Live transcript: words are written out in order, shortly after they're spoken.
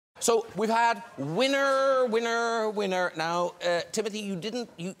So we've had winner, winner, winner. Now, Timothy, you didn't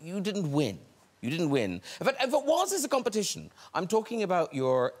win. You didn't win. But if it was as a competition, I'm talking about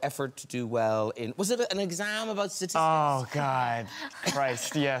your effort to do well in... Was it an exam about statistics? Oh, God.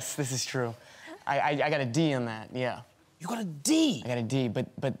 Christ, yes, this is true. I got a D on that, yeah. You got a D? I got a D, but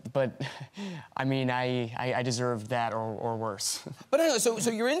I mean, I deserved that or worse. But anyway, so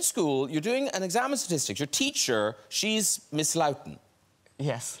you're in school, you're doing an exam in statistics. Your teacher, she's Miss Lawton.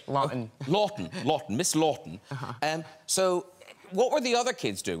 Yes, Lawton. Lawton, Miss Lawton. So what were the other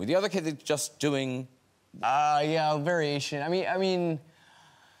kids doing? Were the other kids just doing... Yeah, variation. I mean,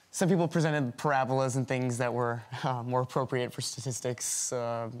 some people presented parabolas and things that were more appropriate for statistics,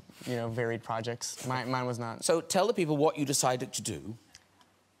 you know, varied projects. Mine was not. So tell the people what you decided to do.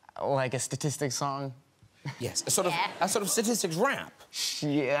 Like a statistics song? Yes, a sort of statistics rap.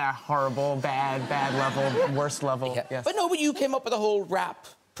 Yeah, horrible, bad level, worst level, Yeah. yes. But no, but you came up with a whole rap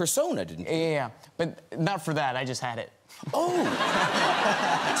persona, didn't you? Yeah, but not for that, I just had it. Oh!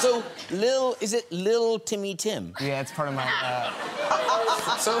 So, is it Lil Timmy Tim? Yeah, it's part of my,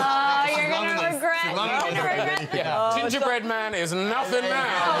 So... you're gonna regret. Yeah. Gingerbread Man is nothing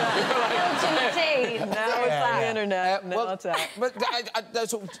now. Timothy. Now it's on the internet. Well, but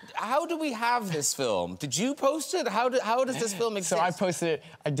so how do we have this film? Did you post it? How does this film exist? So I posted it.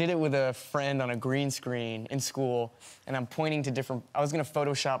 I did it with a friend on a green screen in school, and I'm pointing to different... I was gonna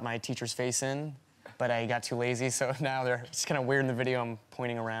Photoshop my teacher's face in, but I got too lazy, so now they're just kind of weird in the video. I'm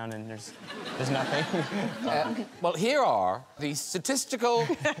pointing around, and there's nothing. Well, here are the statistical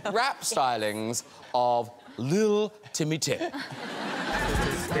rap stylings of Lil Timmy Tim.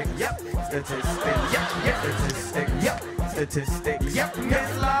 Statistic, yep. Statistic, yep. Statistic, yep. Statistic, yep.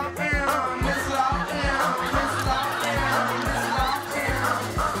 Miss Lawton, Miss Lawton, Miss Lawton.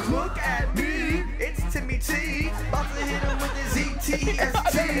 Look at me, it's Timmy T. About to hit him with the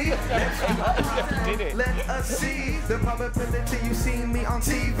ZTST. Let us see the probability you see me on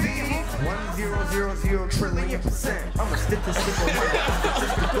TV. 1,000 trillion%. I'm a statistical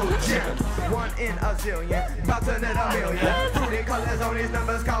gem. 1 in a zillion, about to net a million. Fruity colors on these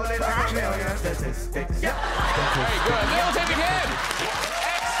numbers, call it a million. Statistics. Yep. Very good. Lil Timmy Tim.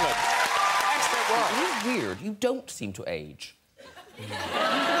 Excellent. Excellent work. It is weird. You don't seem to age. Does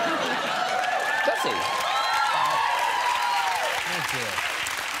he? Thank you.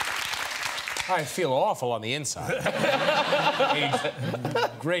 I feel awful on the inside. Aged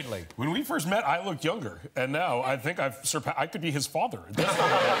greatly. When we first met, I looked younger, and now I think I could be his father.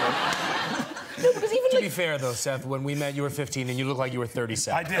 To be fair, though, Seth, when we met, you were 15, and you looked like you were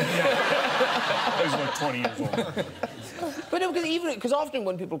 37. I did, yeah. I was like 20 years old. But no, because often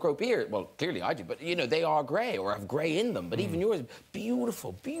when people grow beard, well, clearly I do, but, you know, they are grey or have grey in them. But even yours,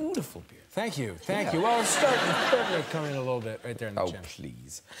 beautiful, beautiful beard. Thank you, thank you. Well, it's starting to come in a little bit right there in the chin. Oh,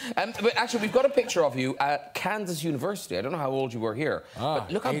 please. But actually, we've got a picture of you at Kansas University. I don't know how old you were here, but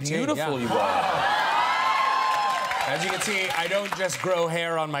look how 18, beautiful you are. As you can see, I don't just grow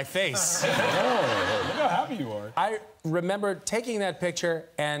hair on my face. Oh, look how happy you are. I remember taking that picture,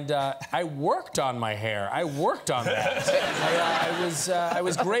 and I worked on my hair. I worked on that. I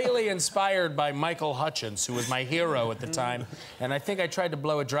was greatly inspired by Michael Hutchence, who was my hero at the time, and I think I tried to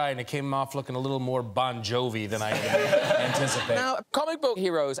blow it dry, and it came off looking a little more Bon Jovi than I anticipated. Now, comic book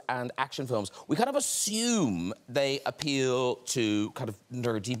heroes and action films, we kind of assume they appeal to kind of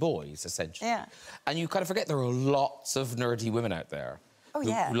nerdy boys, essentially. Yeah. And you kind of forget there are lots of nerdy women out there. Oh,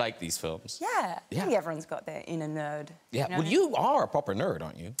 who like these films. Yeah. I think everyone's got their inner nerd. Yeah, you know? well, you are a proper nerd,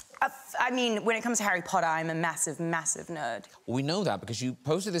 aren't you? I mean, when it comes to Harry Potter, I'm a massive, massive nerd. Well, we know that because you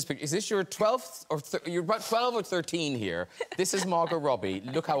posted this picture. Is this your 12th or... You're about 12 or 13 here. This is Margot Robbie.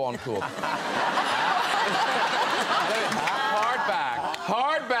 Look how uncool.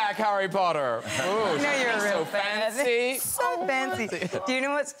 Hardback Harry Potter. Ooh, No, you're a real so fancy. So fancy. Do you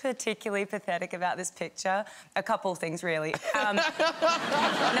know what's particularly pathetic about this picture? A couple things, really. Number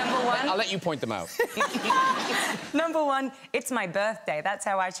one... I'll let you point them out. Number one, it's my birthday. That's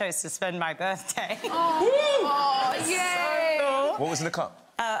how I chose to spend my birthday. Oh, yay! What was in the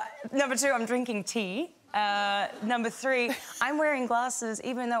cup? Number two, I'm drinking tea. Number three, I'm wearing glasses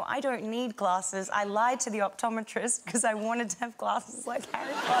even though I don't need glasses. I lied to the optometrist because I wanted to have glasses like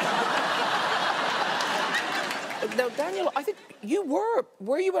Harry Potter. Now, Daniel, I think you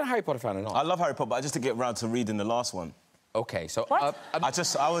were you a Harry Potter fan or not? I love Harry Potter, but I just didn't get round to reading the last one. Okay, so... What? I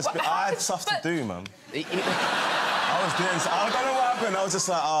had stuff to do, man. I was doing... I don't know what happened. I was just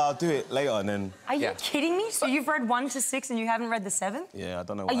like, oh, I'll do it later, and then... Are you kidding me? So you've read 1 to 6 and you haven't read the 7th? Yeah, I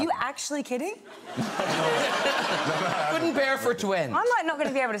don't know what Are you happened. actually kidding? Couldn't bear for it to end. I'm like not going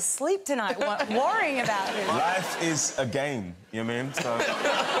to be able to sleep tonight worrying about it. Life is a game, you know what I mean? So...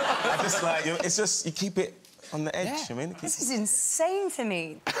 I just like, it's just, you keep it on the edge, I mean. This is insane for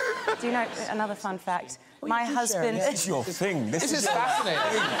me. Do you know another fun fact? My husband... This is your thing. This is fascinating.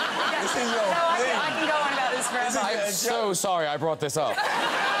 This is your thing. I can go on about this forever. I'm so sorry I brought this up.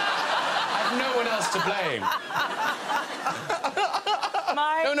 I've no one else to blame.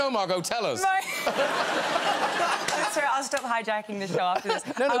 No, Margot, tell us. Sorry, I'll stop hijacking the show after this.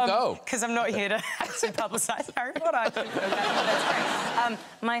 No, go. Because I'm not here to actually publicise Harry Potter. That's great.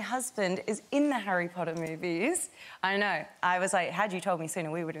 My husband is in the Harry Potter movies. I know. I was like, had you told me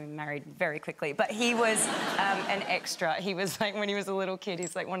sooner, we would have been married very quickly. But he was an extra. He was like, when he was a little kid,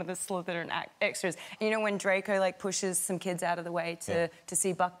 he's like one of the Slytherin extras. And you know when Draco like pushes some kids out of the way to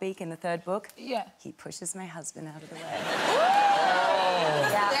see Buckbeak in the 3rd book? Yeah. He pushes my husband out of the way.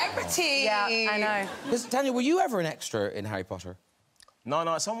 Celebrity. Yeah, I know. Listen, Tanya, were you ever an extra in Harry Potter? No,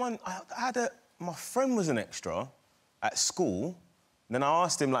 I had my friend was an extra at school. Then I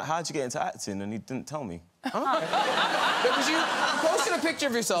asked him, like, how'd you get into acting? And he didn't tell me. Because you posted a picture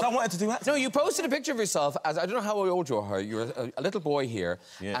of yourself. I wanted to do acting. No, you posted a picture of yourself as, I don't know how old you are, you're a little boy here,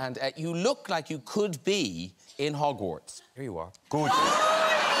 and you look like you could be in Hogwarts. Here you are. Gorgeous. Oh,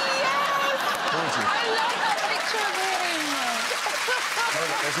 yes! Gorgeous. I love that picture of him.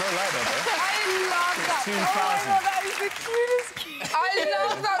 There's no light there, though. I love that. 2000. Oh, my God, that is the cutest. I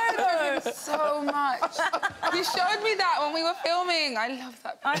love that picture of him so much. You showed me that when we were filming. I love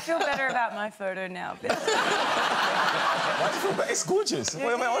that picture. I feel better about my photo now. Why do you feel better? It's gorgeous. Wait,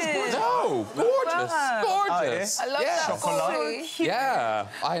 what's gorgeous? No, gorgeous. Gorgeous. I love that coffee. Yeah,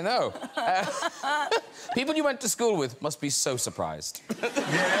 I know. People you went to school with must be so surprised.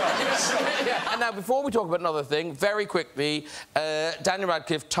 And now, before we talk about another thing, very quickly, Daniel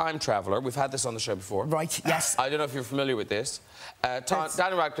Radcliffe, time traveller. We've had this on the show before. Right, yes. I don't know if you're familiar with this.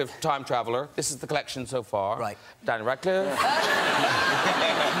 Daniel Radcliffe, time traveller. This is the collection so far. Right. Daniel Radcliffe.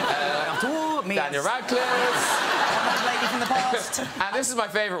 Daniel Radcliffe. Lady from the past. And this is my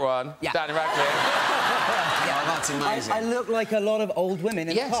favourite one. Yeah. Daniel Radcliffe. Yeah, that's amazing. I look like a lot of old women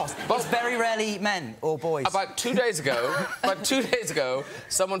in the past. But it's very rarely men or boys. About 2 days ago,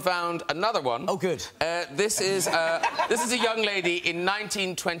 someone found another one. Oh, good. This is a young lady in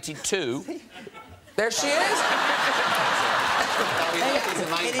 1922. There she is.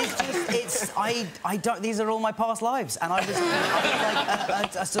 It is just, I don't, these are all my past lives, and I was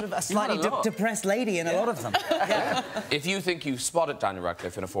like a sort of a slightly depressed lady in a lot of them. Yeah. If you think you've spotted Daniel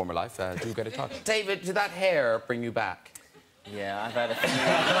Radcliffe in a former life, do get in touch. David, did that hair bring you back? Yeah, I've had a few.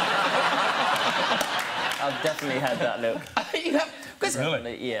 I've definitely had that look. You have?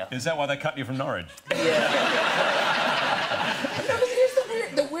 Really? Yeah. Is that why they cut you from Norwich?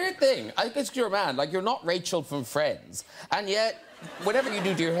 The weird thing, I guess you're a man, like, you're not Rachel from Friends, and yet, whatever you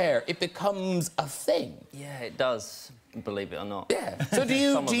do to your hair, it becomes a thing. Yeah, it does, believe it or not. Yeah. So do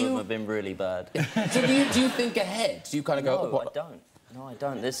you... Some of them have been really bad. So do you think ahead? Do you kind of go... No, I don't. No, I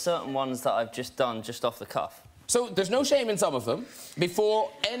don't. There's certain ones that I've just done just off the cuff. So there's no shame in some of them,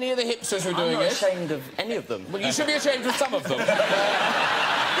 before any of the hipsters are doing it. I'm not ashamed of any of them. Well, you should be ashamed of some of them.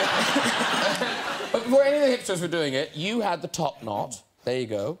 But before any of the hipsters were doing it, you had the top knot. There you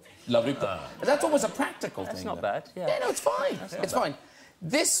go. Lovely. That's always a practical thing. That's not bad, yeah. Yeah, no, it's fine. It's fine.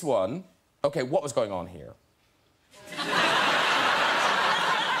 This one... OK, what was going on here?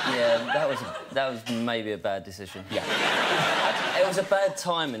 Yeah, that was maybe a bad decision. Yeah. It was a bad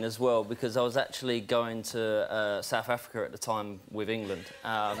timing as well, because I was actually going to South Africa at the time with England,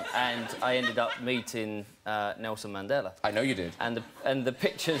 and I ended up meeting Nelson Mandela. I know you did. And the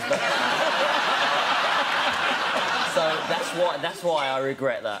pictures that... So that's why I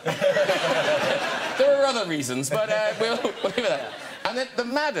regret that. There are other reasons, but we'll leave it that. And then the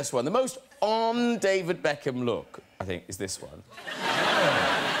maddest one, the most on David Beckham look, I think, is this one.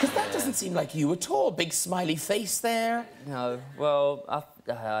 Because that doesn't seem like you at all. Big smiley face there. No, well,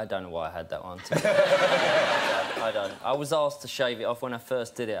 I don't know why I had that one. I don't. I was asked to shave it off when I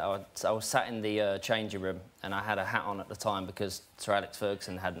first did it. I was sat in the changing room, and I had a hat on at the time because Sir Alex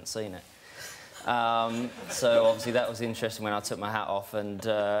Ferguson hadn't seen it. So obviously that was interesting when I took my hat off, and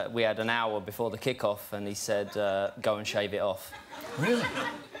we had an hour before the kick-off, and he said, go and shave it off. Really?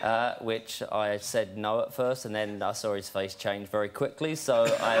 Which I said no at first, and then I saw his face change very quickly, so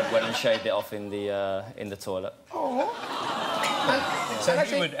I went and shaved it off in the toilet. Oh. So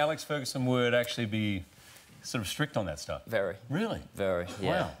Alex Ferguson would actually be sort of strict on that stuff? Very. Really? Very,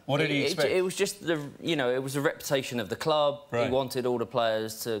 yeah. Wow. What did he expect? It was just it was the reputation of the club. Right. He wanted all the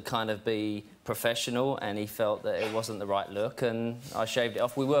players to kind of be professional, and he felt that it wasn't the right look, and I shaved it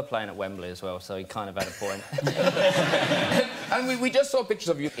off. We were playing at Wembley as well, so he kind of had a point. And we just saw pictures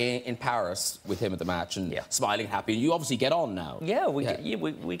of you in Paris with him at the match and smiling, happy. You obviously get on now. Yeah, we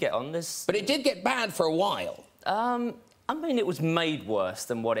get on. But it did get bad for a while. I mean, it was made worse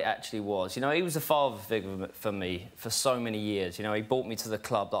than what it actually was. You know, he was a father figure for me for so many years. You know, he brought me to the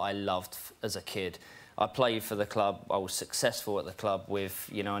club that I loved as a kid. I played for the club. I was successful at the club with,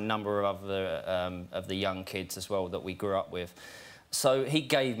 you know, a number of other of the young kids as well that we grew up with. So he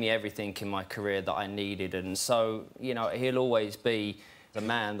gave me everything in my career that I needed, and so, you know, he'll always be the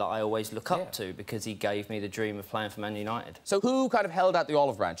man that I always look up to because he gave me the dream of playing for Man United. So who kind of held out the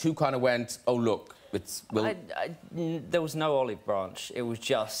olive branch? Who kind of went, oh, look, there was no olive branch. It was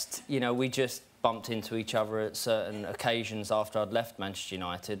just, you know, we just bumped into each other at certain occasions after I'd left Manchester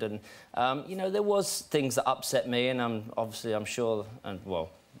United, and, you know, there was things that upset me, and I'm sure, and, well,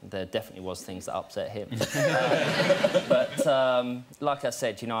 there definitely was things that upset him. But like I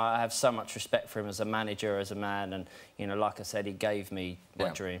said, you know, I have so much respect for him as a manager, as a man, and, you know, like I said, he gave me my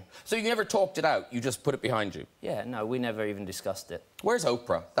dream. So you never talked it out, you just put it behind you? Yeah, no, we never even discussed it. Where's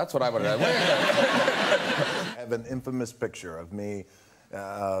Oprah? That's what I want to know. I have an infamous picture of me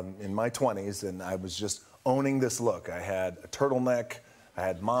in my 20s, and I was just owning this look. I had a turtleneck, I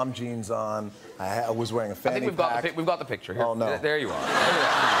had mom jeans on, I was wearing a fanny pack. We've got the picture here. Oh, no. There you are.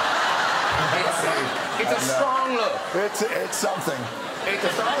 It's a strong look. It's something. It's a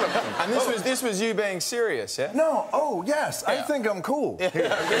strong look. And this was you being serious, yeah? No, oh, yes, I think I'm cool.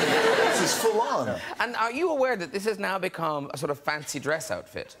 This is full on. And are you aware that this has now become a sort of fancy dress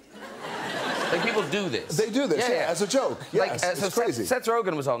outfit? Like, people do this. They do this, yeah, as a joke. Yes, like, it's crazy. Seth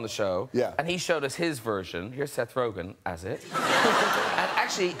Rogen was on the show, yeah, and he showed us his version. Here's Seth Rogen as it. And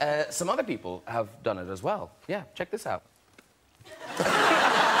actually, some other people have done it as well. Yeah, check this out.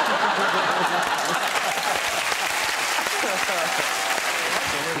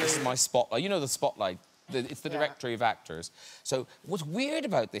 This is my spotlight. You know the spotlight. It's the directory of actors. So what's weird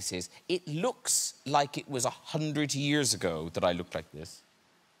about this is it looks like it was 100 years ago that I looked like this.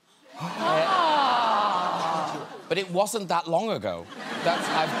 But it wasn't that long ago.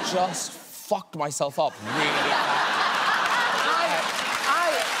 I've just fucked myself up really bad.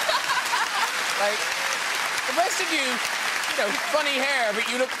 Like, the rest of you know, funny hair, but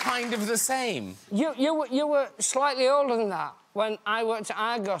you look kind of the same. You were slightly older than that when I worked at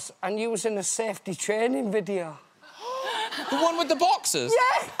Argos and you was in a safety training video. The one with the boxes?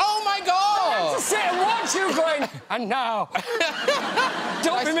 Yeah! Oh, my God! I had to sit and watch you going, and now.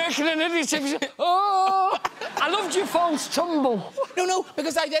 Don't be making an idiot of yourself. Oh! I loved your false tumble. No,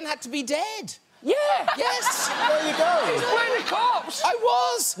 because I then had to be dead. Yeah! Yes! There you go. He was playing a corpse. I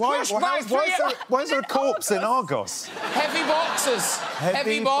was! Why is there a corpse in Argos? Heavy boxes.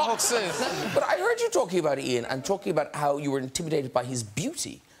 Heavy boxes. But I heard you talking about Ian and talking about how you were intimidated by his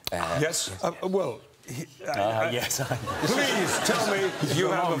beauty. Yes. Well... Yes, I... Please tell me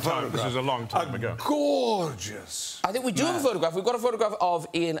you have a photograph. This was a long time ago. Gorgeous. I think we do have a photograph. We've got a photograph of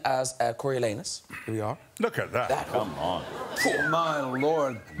Ian as Coriolanus. Here we are. Look at that. Come on. Oh, my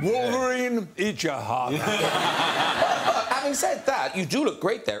Lord. Wolverine, eat your heart out. Having said that, you do look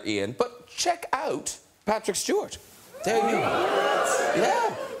great there, Ian, but check out Patrick Stewart. There you go.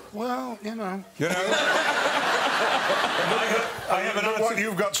 Yeah. Well, you know. I have another what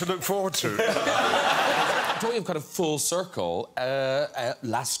you've got to look forward to. Talking of kind of full circle,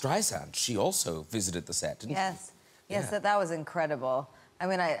 Last Streisand, she also visited the set, didn't she? Yes, that was incredible. I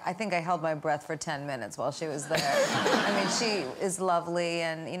mean, I think I held my breath for 10 minutes while she was there. I mean, she is lovely,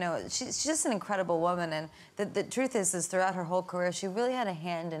 and, you know, she's just an incredible woman. And the truth is throughout her whole career, she really had a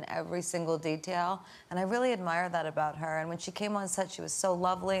hand in every single detail. And I really admire that about her. And when she came on set, she was so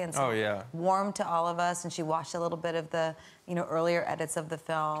lovely and so warm to all of us. And she watched a little bit of the, you know, earlier edits of the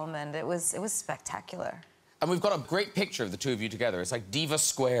film, and it was spectacular. And we've got a great picture of the two of you together. It's like Diva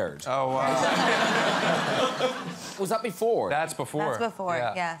squared. Oh, wow. Was that before? That's before. That's before,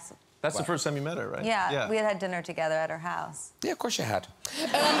 yes. That's the first time you met her, right? Yeah, we had dinner together at her house. Yeah, of course you had.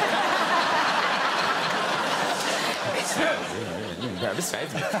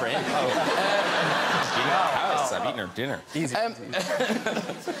 I've eaten her dinner. Easy.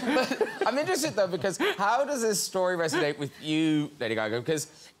 But I'm interested, though, because how does this story resonate with you, Lady Gaga? Because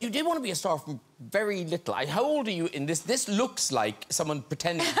you did want to be a star from very little. How old are you in this? This looks like someone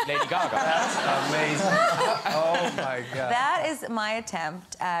pretending to be Lady Gaga. That's amazing. Oh, my God. That is my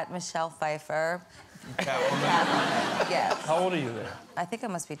attempt at Michelle Pfeiffer. Yes. How old are you there? I think I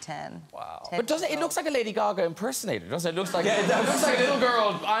must be 10. Wow. 10 but doesn't it looks like a Lady Gaga impersonator, doesn't it? It looks like, it looks like a little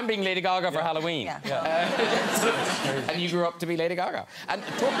girl, I'm being Lady Gaga for Halloween. And you grew up to be Lady Gaga. And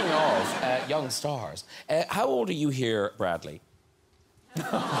talking of young stars, how old are you here, Bradley? Oh,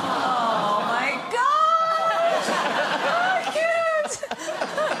 my God!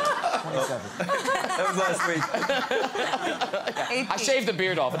 That was last week. I shaved the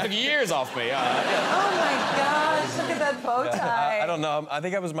beard off. It took years off me. Oh my gosh, look at that bow tie. I don't know. I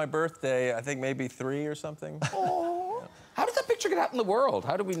think that was my birthday. I think maybe 3 or something. Oh. How did that picture get out in the world?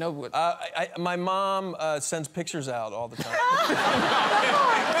 How do we know what... my mom sends pictures out all the time.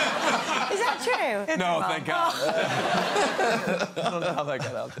 Is that true? No, thank God. I don't know how that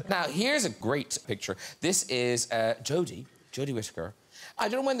got out there. Now, here's a great picture. This is Jodie Whittaker. I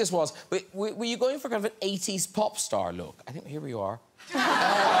don't know when this was, but were you going for kind of an 80s pop star look? I think here we are. It's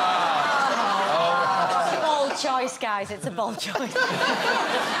a bold choice, guys. It's a bold choice.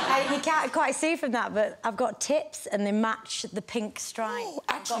 You can't quite see from that, but I've got tips and they match the pink stripe. Oh,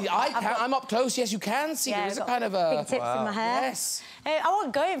 actually, I'm up close. Yes, you can see. Yeah, There is a kind of a... pink tips in my hair. Yes. I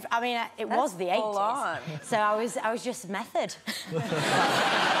wasn't going... I mean, it was the 80s. On. So I was just method.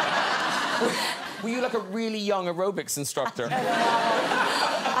 Were you like a really young aerobics instructor?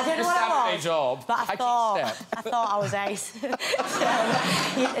 I don't know what I was, job. but I thought I was ace. So,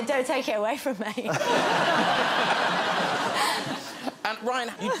 don't take it away from me. And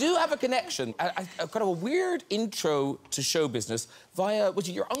Ryan, you do have a connection, kind of a weird intro to show business via, was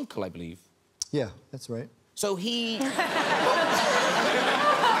it your uncle, I believe? Yeah, that's right. So he...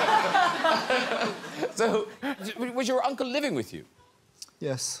 So, was your uncle living with you?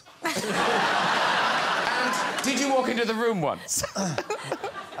 Yes. And did you walk into the room once?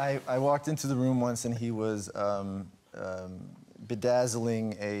 I walked into the room once and he was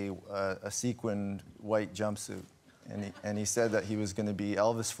bedazzling a sequined white jumpsuit. And he said that he was going to be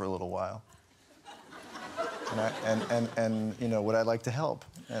Elvis for a little while. And you know, would I like to help?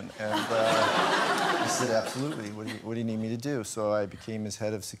 And I said, absolutely. What do you need me to do? So I became his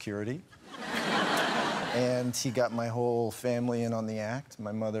head of security. And he got my whole family in on the act.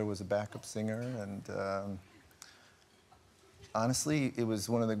 My mother was a backup singer, and honestly, it was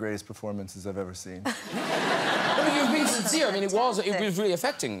one of the greatest performances I've ever seen. I mean, you've been sincere. I mean, it was really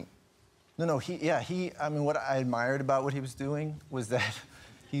affecting. No, I mean, what I admired about what he was doing was that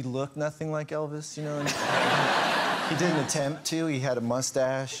he looked nothing like Elvis, you know? And he didn't attempt to. He had a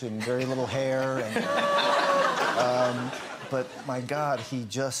mustache and very little hair. And, but my God, he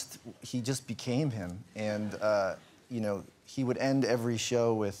just became him. And, you know, he would end every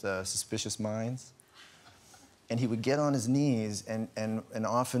show with Suspicious Minds. And he would get on his knees and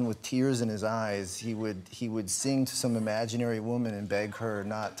often with tears in his eyes, he would sing to some imaginary woman and beg her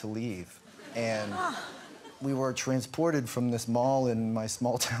not to leave. And we were transported from this mall in my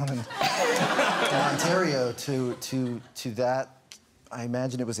small town in Ontario to that. I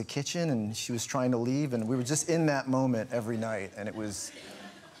imagine it was a kitchen, and she was trying to leave, and we were just in that moment every night, and it was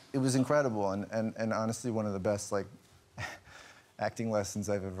incredible, and honestly one of the best like acting lessons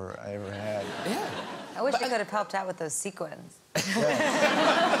I ever had. Yeah. I wish you could have helped out with those sequins.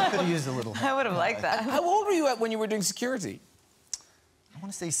 Yeah. Could have used a little help. I would have liked that. How old were you when you were doing security? I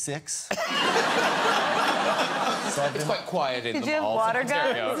want to say 6. It's quite quiet in the Did you have mall. water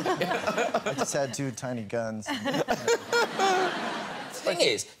guns? I just had 2 tiny guns. The thing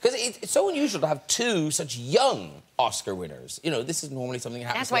is, because it's so unusual to have 2 such young Oscar winners. You know, this is normally something that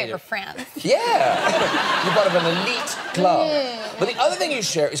happens That's why later. we're friends. Yeah. You're part of an elite club. But the other thing you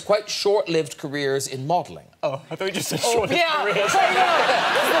share is quite short-lived careers in modelling. Oh, I thought you just said short-lived careers.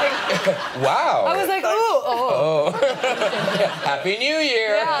 Wow. I was like, ooh, oh. Happy New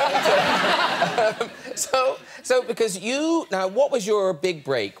Year. Yeah. So because you... Now, what was your big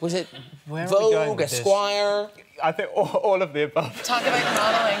break? Was it Vogue, Esquire? I think all of the above. Talk about your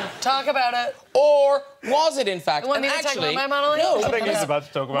modeling. Talk about it. Or was it, in fact... You want me to talk about my modeling? No. I think he's about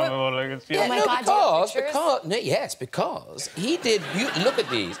to talk about my modeling. Oh my God, because he did... look at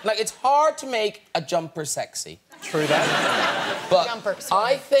these. Like, it's hard to make a jumper sexy. True that. But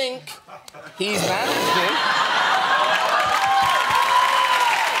I think he's managed it.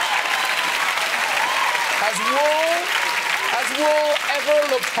 Has wool ever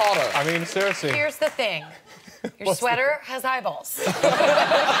looked hotter? I mean, seriously. Here's the thing. Your sweater has eyeballs.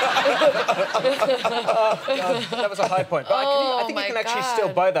 That was a high point. But I think you can actually still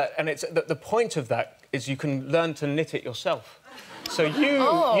buy that, and it's the point of that is you can learn to knit it yourself. So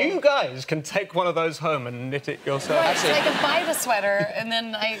you guys can take one of those home and knit it yourself. Right, so I can buy the sweater, and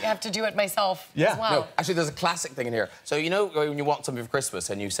then I have to do it myself as well. No, actually, there's a classic thing in here. So, you know, when you want something for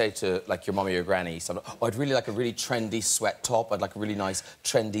Christmas and you say to, like, your mum or your granny, something, oh, I'd really like a really trendy sweat top. I'd like a really nice,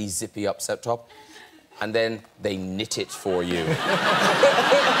 trendy, zippy up sweat top. And then they knit it for you. No!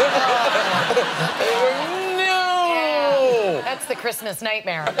 Yeah, that's the Christmas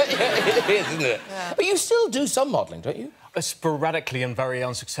nightmare. It is, isn't it? Yeah. But you still do some modelling, don't you? Sporadically and very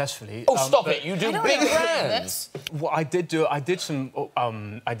unsuccessfully. Oh, stop it! You do big brands. What I did do, I did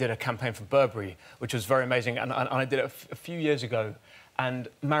a campaign for Burberry, which was very amazing, and I did it a few years ago, and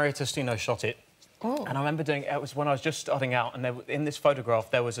Mario Testino shot it. Oh. And I remember doing it was when I was just starting out, and in this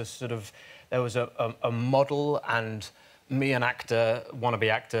photograph there was a model and me, an actor, wannabe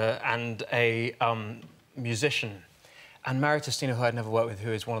actor, and a musician. And Mario Testino, who I'd never worked with,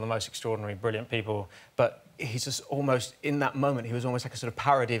 who is one of the most extraordinary, brilliant people, but he's just almost, in that moment, he was almost like a sort of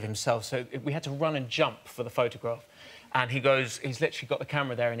parody of himself. So we had to run and jump for the photograph. And he goes, he's literally got the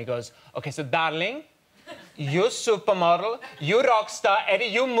camera there, and he goes, OK, so darling, you supermodel, you rock star, Eddie,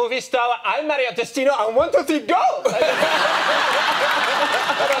 you movie star, I'm Mario Testino, and 1, 2, 3, go! And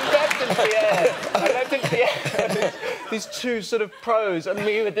I left in the air. I left in the air. These two sort of pros, and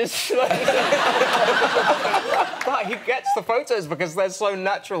me with this... But he gets the photos because they're so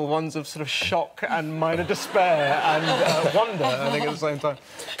natural, ones of sort of shock and minor despair and wonder, I think, at the same time.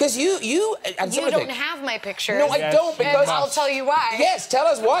 Because you don't have my pictures. No, I don't, because... I'll tell you why. Yes, tell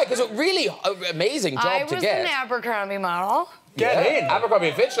us why, because it's really amazing job to get. I was an Abercrombie model. Get in. Abercrombie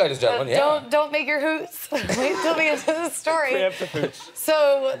and Fitch, ladies and gentlemen, yeah. Don't make your hoots. Wait till we get to the story.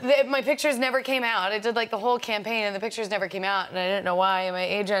 So my pictures never came out. I did like the whole campaign and the pictures never came out, and I didn't know why. And my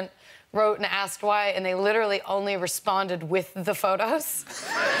agent wrote and asked why, and they literally only responded with the photos.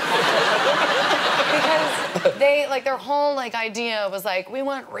 Because they, like, their whole, like, idea was, like, we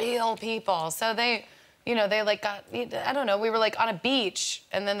want real people. So they, you know, they, like, got, I don't know, we were, like, on a beach,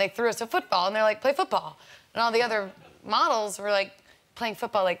 and then they threw us a football, and they're like, play football. And all the other models were, like, playing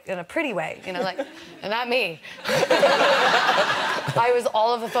football, like, in a pretty way, you know, like, and not me. I was,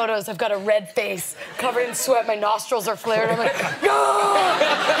 all of the photos, I've got a red face, covered in sweat, my nostrils are flared, I'm like, no!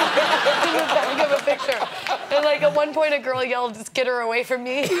 In the back of a picture. And, like, at one point, a girl yelled, just get her away from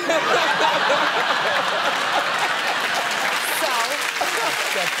me.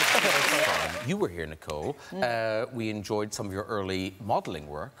 You were here, Nicole. We enjoyed some of your early modelling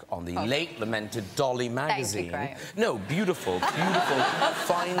work on the late lamented Dolly magazine. Thank you, Graham. No, beautiful, beautiful,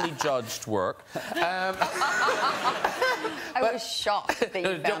 finely judged work. I was shocked that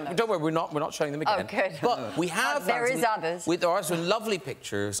you found them. Don't worry, we're not showing them again. Oh, good. But we have there is others. There are some lovely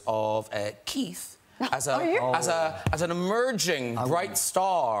pictures of Keith as an emerging bright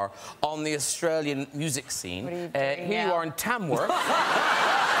star on the Australian music scene. Here you are in Tamworth.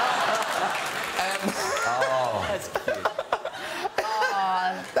 That's cute.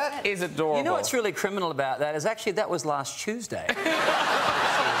 That is adorable. You know what's really criminal about that is actually that was last Tuesday.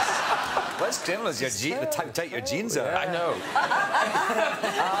 What's criminal is the tight your jeans are. I know.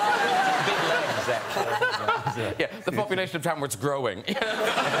 Big legs, actually. Yeah, the population of Tamworth's growing.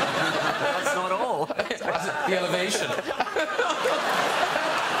 That's not all. The elevation.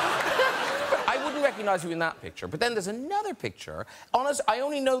 I wouldn't recognise you in that picture, but then there's another picture. Honest, I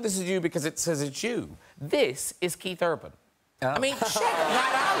only know this is you because it says it's you. This is Keith Urban. I mean, check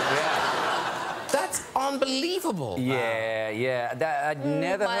that out. Yeah. That's unbelievable. Yeah, yeah. I'd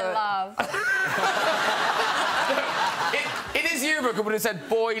never heard... love. In his yearbook, it would have said,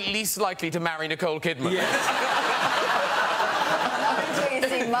 boy least likely to marry Nicole Kidman. Not until you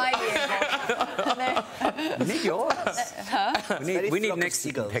see my yearbook. We need yours. Huh? We need next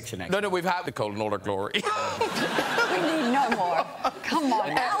picture next. No, we've had Nicole in all her glory. We need no more. Come on,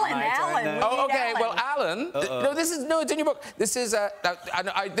 Alan. Oh, okay. Well, Alan. No, it's in your book. This is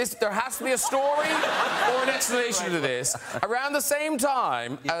there has to be a story or an explanation to this. Around the same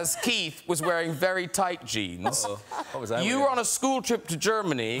time as Keith was wearing very tight jeans, what was that? You were on a school trip to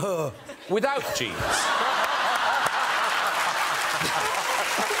Germany without jeans.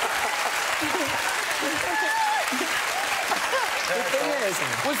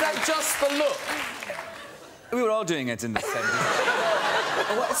 Was that just the look? We were all doing it in the 70s.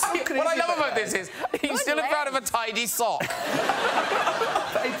 What I love about this is he's still in front of a tidy sock.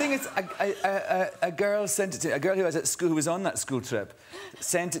 But the thing is, a girl sent it to me, a girl who was at school, who was on that school trip,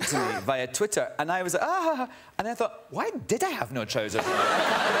 sent it to me via Twitter, and I was like, and I thought, why did I have no trousers?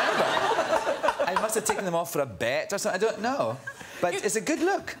 I must have taken them off for a bet or something. I don't know, but it's a good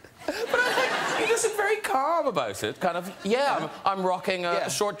look. But you just seem very calm about it. Kind of, I'm rocking a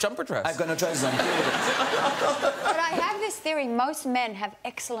short jumper dress. I've got no trousers on. But I have this theory, most men have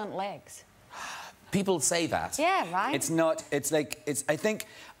excellent legs. People say that. Yeah, right? It's not, I think,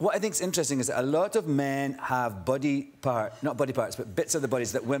 what I think is interesting is that a lot of men have not body parts, but bits of the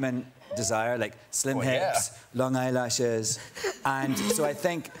bodies that women desire, like slim hips, long eyelashes. And so I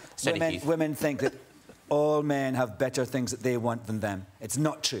think women think that all men have better things that they want than them. It's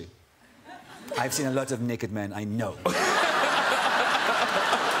not true. I've seen a lot of naked men, I know. With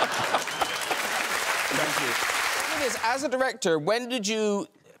this, as a director, when did you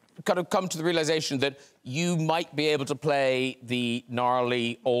kind of come to the realization that you might be able to play the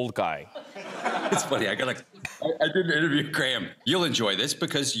gnarly old guy? It's funny, I did an interview with Graham. You'll enjoy this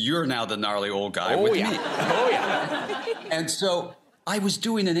because you're now the gnarly old guy with me. Oh, yeah. And so I was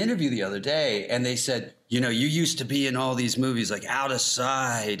doing an interview the other day, and they said, you know, you used to be in all these movies like Out of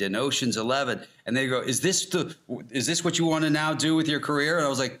Sight and Ocean's 11. And they go, is this what you want to now do with your career? And I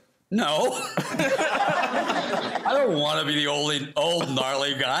was like, no. I don't want to be the old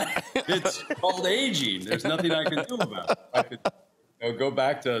gnarly guy. It's called aging. There's nothing I can do about it. I could go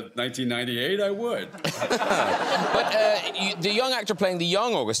back to 1998, I would. But the young actor playing the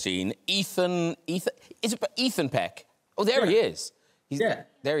young Augustine, Ethan Peck. Oh, there he is.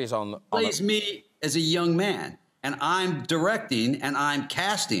 There he is on plays me as a young man, and I'm directing and I'm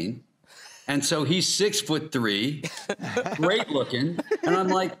casting, and so he's 6'3", great looking, and I'm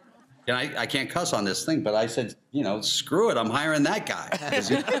like, and I can't cuss on this thing, but I said, you know, screw it, I'm hiring that guy.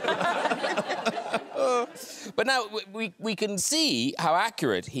 But now we can see how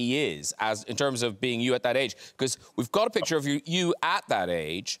accurate he is as in terms of being you at that age, because we've got a picture of you at that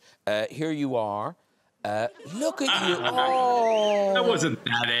age. Here you are. Look at you. Oh. That wasn't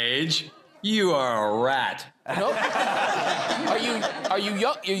that age. You are a rat. No. Are you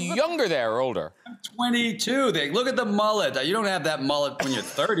young? You're younger there or older? I'm 22. Look at the mullet. You don't have that mullet when you're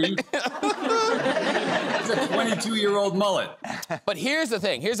 30. It's a 22-year-old mullet. But here's the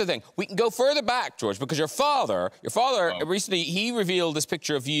thing. We can go further back, George, because your father recently, he revealed this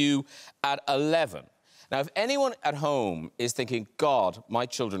picture of you at 11. Now, if anyone at home is thinking, God, my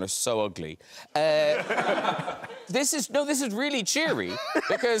children are so ugly, this is really cheery,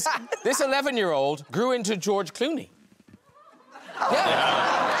 because this 11-year-old grew into George Clooney.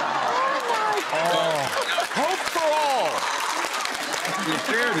 Hope for all. In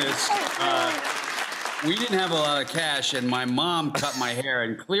fairness, we didn't have a lot of cash, and my mom cut my hair,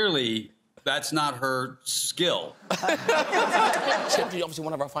 and clearly that's not her skill. She's obviously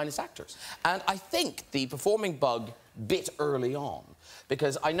one of our finest actors. And I think the performing bug bit early on,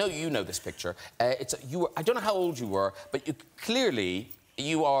 because I know you know this picture. I don't know how old you were, but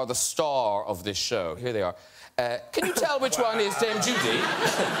you are the star of this show. Here they are. Can you tell which one is Dame Judy?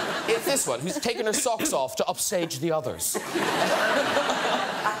 It's this one, who's taken her socks off to upstage the others.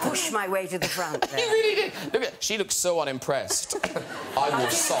 I pushed my way to the front there. You really did. Look at, she looks so unimpressed. I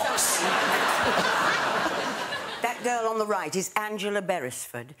wore socks. That girl on the right is Angela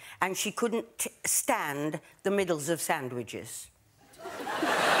Beresford, and she couldn't stand the middles of sandwiches. She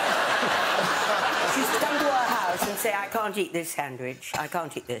used to come to our house and say, I can't eat this sandwich, I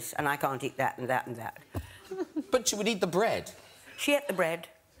can't eat this, and I can't eat that and that and that. But she would eat the bread. She ate the bread.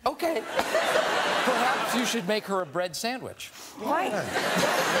 OK. Perhaps you should make her a bread sandwich. Right.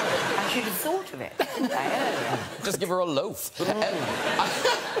 I should have thought of it, didn't I, earlier? Just give her a loaf.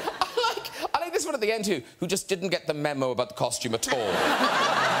 I like this one at the end, who just didn't get the memo about the costume at all.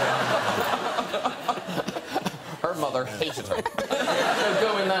 Her mother hated her.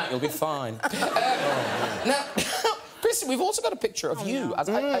 Go in that, you'll be fine. Now, Kristen, we've also got a picture of you. I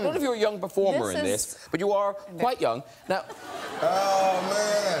don't know if you're a young performer in this, but you are quite young. Now... Oh,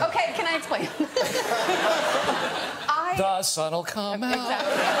 man. OK, can I explain? The sun'll come out.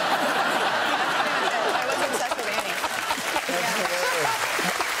 Exactly. I was obsessed with Annie.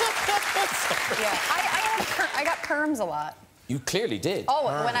 Yeah. I got perms a lot. You clearly did. Oh,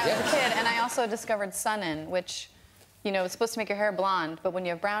 when I was a kid, and I also discovered Sun-In, which, you know, it's supposed to make your hair blonde, but when you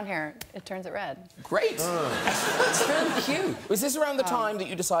have brown hair, it turns it red. Great. That's very cute. Was this around the time that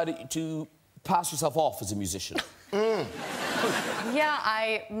you decided to pass yourself off as a musician?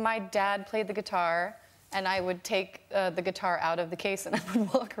 Yeah, my dad played the guitar, and I would take the guitar out of the case, and I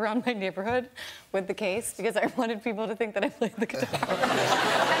would walk around my neighborhood with the case because I wanted people to think that I played the guitar. And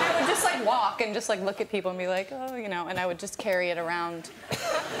I would just like walk and just like look at people and be like, oh, you know, and I would just carry it around.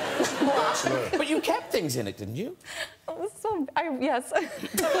 But you kept things in it, didn't you? It was yes.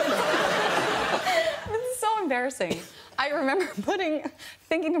 It's so embarrassing. I remember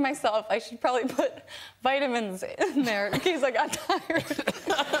thinking to myself, I should probably put vitamins in there in case I got tired. So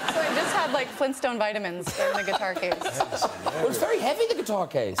I just had like Flintstone vitamins in the guitar case. Well, it's very heavy, the guitar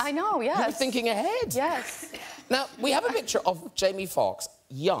case. I know, yes. You were thinking ahead. Yes. Now, we have a picture of Jamie Foxx,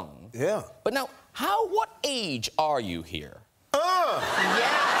 young. Yeah. But now, what age are you here?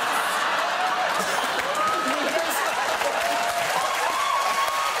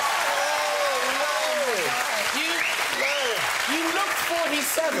 You look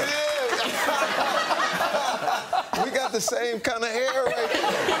 47. We got the same kind of hair right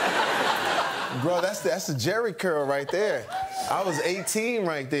there. Bro, that's a Jerry curl right there. I was 18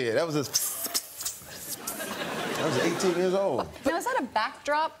 right there. That was a... I was 18 years old. Now, is that a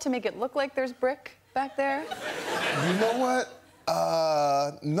backdrop to make it look like there's brick back there? You know what?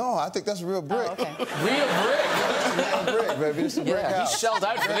 No, I think that's real brick. Oh, okay. Real brick? Real brick, baby. It's a brick house. He shelled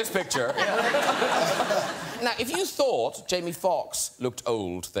out for this picture. Now, if you thought Jamie Foxx looked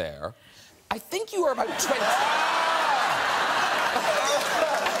old there, I think you were about 20.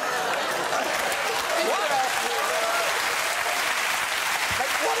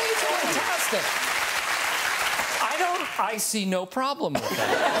 Fantastic. I see no problem with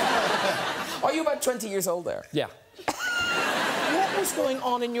that. Are you about 20 years old there? Yeah. What was going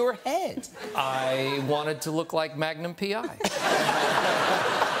on in your head? I wanted to look like Magnum P.I.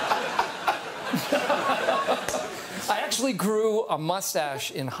 I actually grew a mustache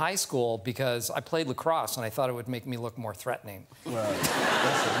in high school because I played lacrosse and I thought it would make me look more threatening. Right.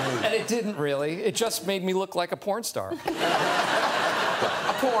 That's amazing. And it didn't really. It just made me look like a porn star.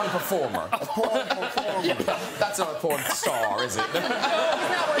 A porn performer. A porn performer. Yeah, that's not a porn star, is it?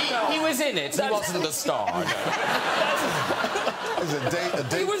 He was in it. He wasn't the star. He's a date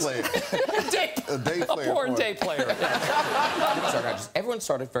player. A date player. A porn day player. Everyone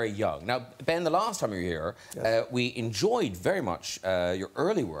started very young. Now, Ben, the last time you were here, we enjoyed very much your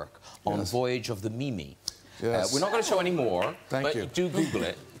early work on Voyage of the Mimi. Yes. We're not going to show any more, but you. do Google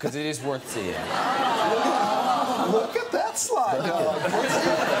it, because it is worth seeing. Look at that slide.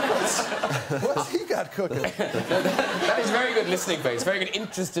 What's he got cooking? That is very good listening face. Very good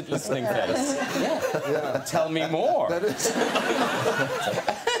interested listening face. Yeah. Tell me more. That is.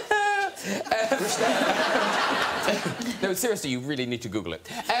 No, seriously, you really need to Google it.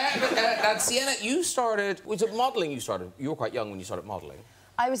 And Sienna, you started... Was it modelling you started? You were quite young when you started modelling.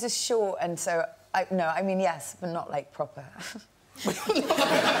 I was just short, and so... yes, but not, like, proper. Not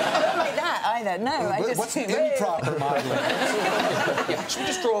like that, either. No, I just... What's improper modelling? Yeah, should we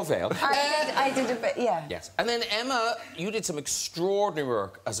just draw a veil? I did a bit, yeah. Yes. And then, Emma, you did some extraordinary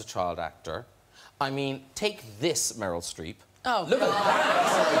work as a child actor. I mean, take this, Meryl Streep. Oh, look at that.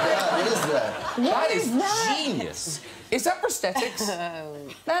 Oh, my God, what is that? That is genius. Is that prosthetics?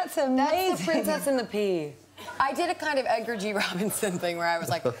 That's amazing. That's the Princess and the Pea. I did a kind of Edgar G. Robinson thing where I was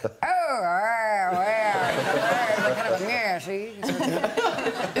like, kind of a mirror, see?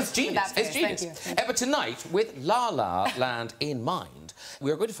 It's genius. It's genius. But tonight, with La La Land in mind,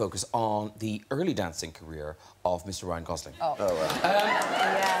 we are going to focus on the early dancing career of Mr. Ryan Gosling. Oh, right.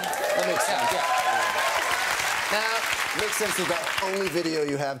 That makes sense, Now, makes sense that the only video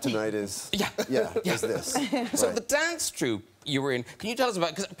you have tonight is is this. So Right. the dance troupe you were in, can you tell us about?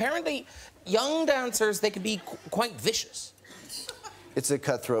 Because apparently, young dancers they can be quite vicious. It's a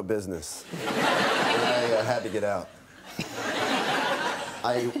cutthroat business. And I had to get out.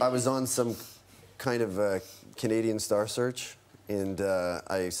 I was on some kind of Canadian Star Search, and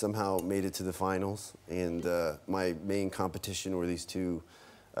I somehow made it to the finals. And my main competition were these two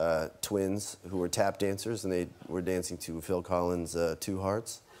twins who were tap dancers, and they were dancing to Phil Collins' Two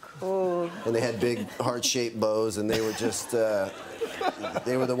Hearts. Cool. And they had big heart-shaped bows, and they were just,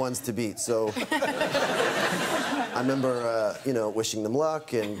 they were the ones to beat. So I remember, you know, wishing them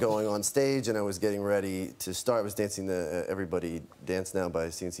luck and going on stage, and I was getting ready to start. I was dancing the Everybody Dance Now by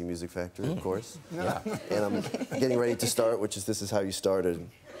CNC Music Factory, of course. Yeah. And I'm getting ready to start, which is This Is How You Started.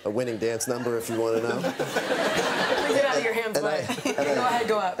 A winning dance number, if you want to know. Please get out of your hands, go ahead,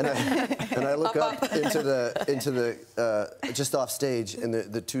 go up. And I look up into the just off stage, and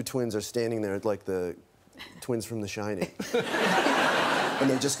the two twins are standing there like the twins from The Shining. And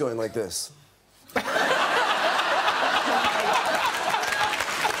they're just going like this. And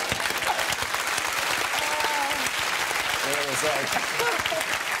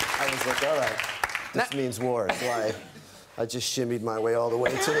I was like, all right, this means war. So I just shimmied my way all the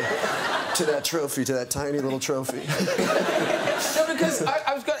way to that trophy, to that tiny little trophy. No, because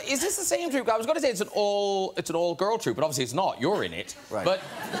I was going. Is this the same troupe? I was going to say it's an all-girl troupe, but obviously it's not. You're in it. Right. But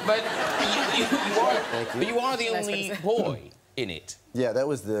you are the only boy in it. Yeah, that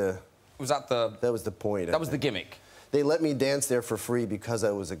was the. Was that the? That was the point. That was the gimmick. They let me dance there for free because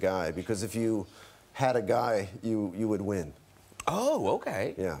I was a guy. Because if you had a guy, you would win. Oh,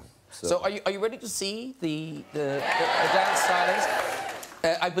 okay. Yeah. So are you ready to see the dance stylings?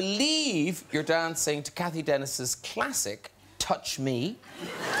 I believe you're dancing to Kathy Dennis's classic "Touch Me."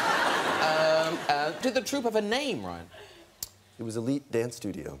 Did the troupe have a name, Ryan? It was Elite Dance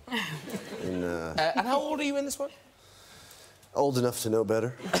Studio. And how old are you in this one? Old enough to know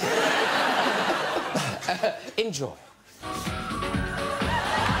better. Enjoy.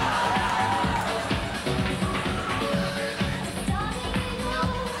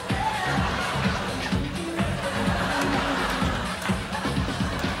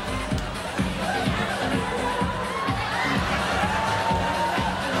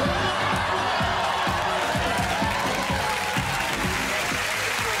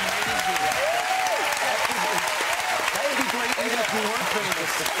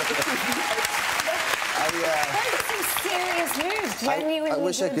 That's some serious news, genuinely. I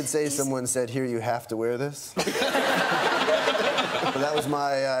wish I could say someone said, here, you have to wear this. But that was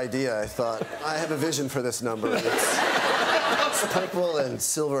my idea. I thought, I have a vision for this number. It's purple and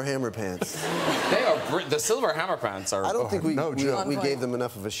silver hammer pants. They are the silver hammer pants are. I don't think we gave them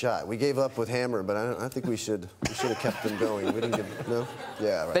enough of a shot. We gave up with hammer, but I think we should have kept them going. We didn't give no.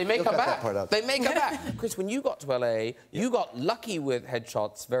 Yeah, right. They may You'll come cut back. that part out. They may come back. Chris, when you got to LA, you got lucky with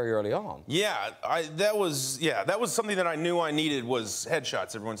headshots very early on. Yeah, that was something that I knew I needed was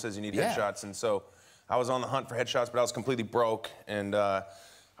headshots. Everyone says you need headshots, and so I was on the hunt for headshots, but I was completely broke, and I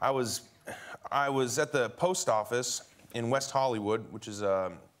was at the post office in West Hollywood, which is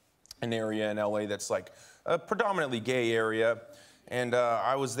an area in LA that's like a predominantly gay area, and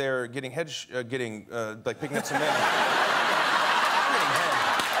I was there getting picking up some men.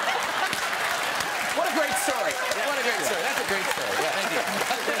 What a great story! What a great story! That's a great story. Yeah, thank you.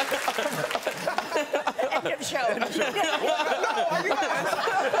 End of show.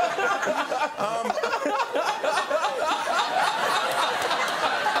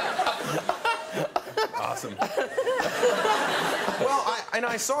 Awesome. Well,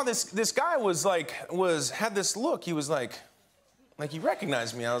 I saw this guy had this look. He was like he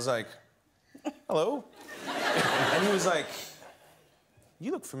recognized me. I was like, hello. And he was like,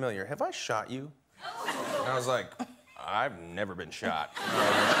 you look familiar. Have I shot you? And I was like, I've never been shot.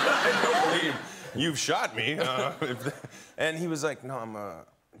 I don't believe you've shot me. And he was like, no,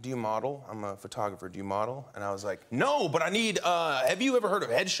 do you model? I'm a photographer. Do you model? And I was like, no, but I need, have you ever heard of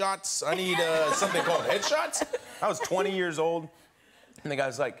headshots? I need something called headshots. I was 20 years old. And the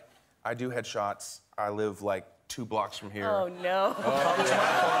guy's like, I do headshots. I live like 2 blocks from here. Oh, no. Come to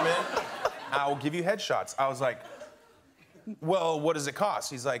my apartment. I'll give you headshots. I was like, well, what does it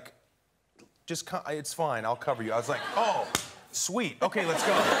cost? He's like, it's fine. I'll cover you. I was like, oh, sweet. Okay, let's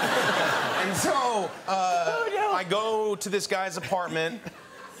go. And so I go to this guy's apartment.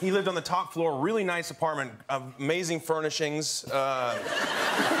 He lived on the top floor, really nice apartment, amazing furnishings.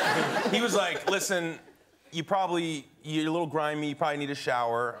 He was like, listen, you're a little grimy, you probably need a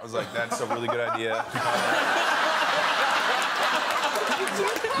shower. I was like, that's a really good idea.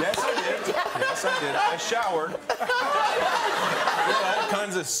 Yes, I did. Yes, I did. I showered. All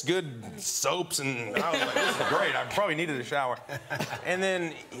kinds of good soaps, and I was like, this is great. I probably needed a shower. And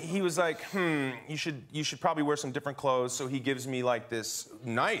then he was like, you should probably wear some different clothes. So he gives me like this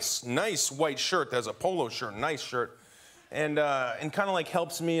nice white shirt. That's a polo shirt, nice shirt. And kind of like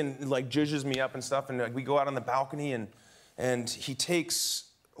helps me and like zhuzhes me up and stuff. And like, we go out on the balcony, and he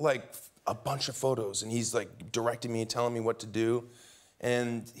takes like a bunch of photos, and he's like directing me and telling me what to do.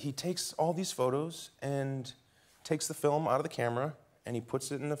 And he takes all these photos and takes the film out of the camera, and he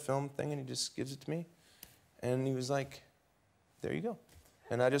puts it in the film thing, and he just gives it to me. And he was like, there you go.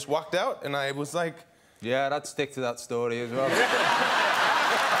 And I just walked out, and I was like... Yeah, I'd stick to that story as well.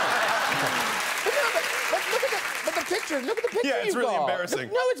 But the picture, look at the picture. Yeah, it's really embarrassing.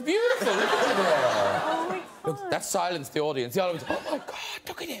 No, it's beautiful. Look at it. Oh, my God. Look, that silenced the audience. The audience, oh, my God,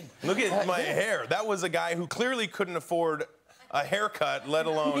 look at him. Look at my hair. That was a guy who clearly couldn't afford a haircut, let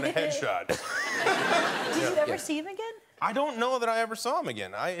alone a headshot. Did you ever see him again? I don't know that I ever saw him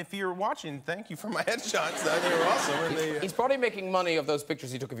again. If you're watching, thank you for my headshots. They were awesome. And He's probably making money of those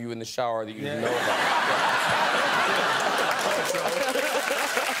pictures he took of you in the shower that you didn't know about.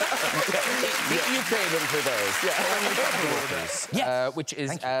 You paid him for those. Yes. Which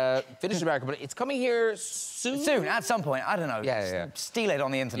is finished in America, but it's coming here soon? Soon, at some point. I don't know. Yeah. Steal it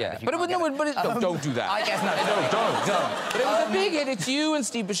on the internet. Yeah. Don't do that. I guess not. Don't. But it was a big hit. It's you and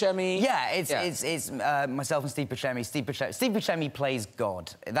Steve Buscemi. Yeah, it's myself and Steve Buscemi. Steve Buscemi plays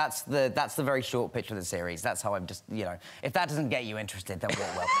God. That's the very short picture of the series. That's how I'm just, if that doesn't get you interested, then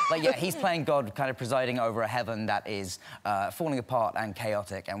what will? Like, yeah, he's playing God, kind of presiding over a heaven that is falling apart and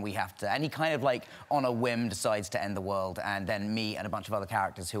chaotic, and we have to... And he kind of, like, on a whim decides to end the world, and then me and a bunch of other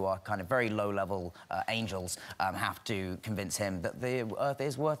characters who are kind of very low-level angels have to convince him that the Earth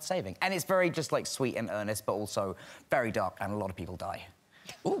is worth saving. And it's very just, like, sweet and earnest, but also very dark, and a lot of people die.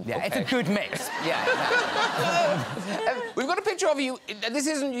 Ooh, yeah, okay. It's a good mix. Yeah. We've got a picture of you. This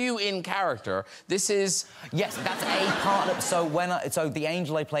isn't you in character. This is... Yes, that's a part of... So the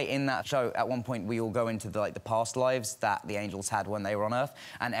angel I play in that show, at one point we all go into the past lives that the angels had when they were on Earth,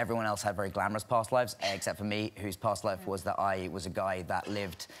 and everyone else had very glamorous past lives, except for me, whose past life was that I was a guy that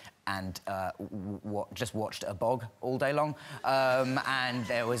lived and just watched a bog all day long. And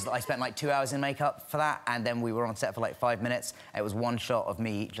I spent like 2 hours in makeup for that, and then we were on set for like 5 minutes. It was one shot of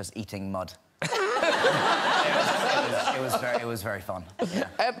me just eating mud. It was very fun. Yeah.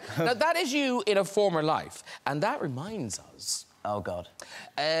 Now, that is you in a former life, and that reminds us Oh, God.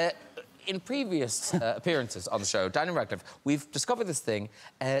 In previous appearances on the show, Daniel Radcliffe, we've discovered this thing,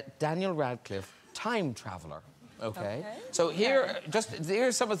 Daniel Radcliffe, time traveler. Okay. So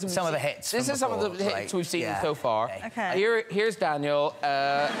here's some of the hits. This is some of the hits we've seen so far. Okay. Here's Daniel.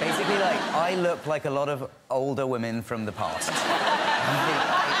 Basically, like, I look like a lot of older women from the past.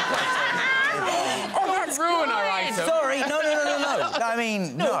 Don't ruin our item. Sorry, no. I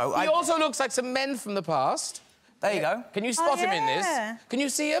mean, no. He also looks like some men from the past. There you go. Can you spot him in this? Can you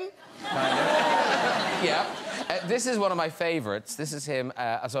see him? Yeah. This is one of my favourites. This is him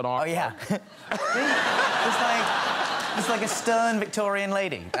as an artist. Oh, yeah. It's like a stern Victorian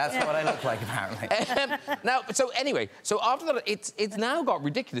lady. That's what I look like, apparently. Now, so after that, it's now got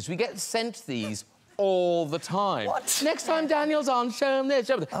ridiculous. We get sent these all the time. What? Next time Daniel's on, show him this,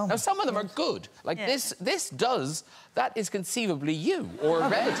 show him that. Now, some of them are good. Like that is conceivably you, or a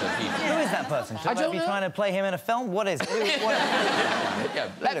relative, even. Who is that person? Should I be trying to play him in a film? What is it? Let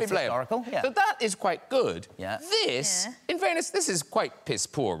me play him. Yeah. So that is quite good. Yeah. This, in fairness, this is quite piss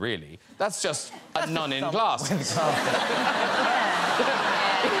poor, really. That's just a nun in glasses.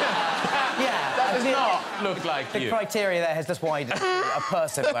 That does not look like you. The criteria there has just widened a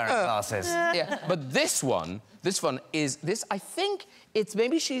person wearing glasses. Yeah, but this one is this. I think it's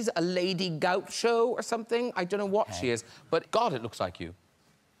maybe she's a Lady Gaucho or something. I don't know what she is, but God, it looks like you.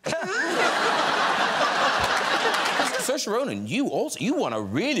 Saoirse Ronan, you won a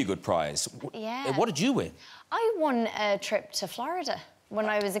really good prize. Yeah. What did you win? I won a trip to Florida when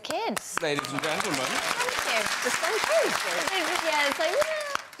I was a kid. Ladies and gentlemen. Thank you. It's very good. Yeah, it's like...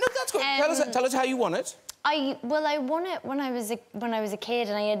 No, that's good. Tell us how you won it. I won it when I was a kid,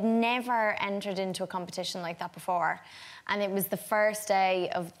 and I had never entered into a competition like that before. And it was the first day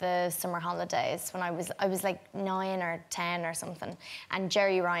of the summer holidays when I was like 9 or 10 or something. And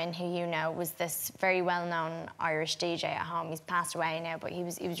Jerry Ryan, who you know, was this very well-known Irish DJ at home. He's passed away now, but he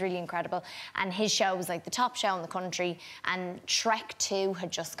was really incredible. And his show was like the top show in the country. And Shrek 2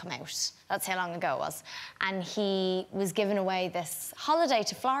 had just come out. That's how long ago it was. And he was giving away this holiday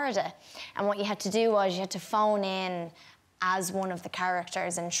to Florida. And what you had to do was you had to phone in as one of the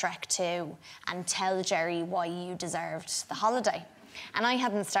characters in Shrek 2 and tell Jerry why you deserved the holiday. And I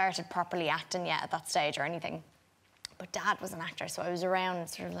hadn't started properly acting yet at that stage or anything. But Dad was an actor, so I was around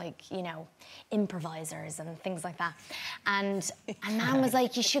sort of like, you know, improvisers and things like that. And Mum was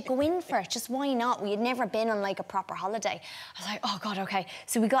like, you should go in for it, just why not? We had never been on like a proper holiday. I was like, oh God, okay.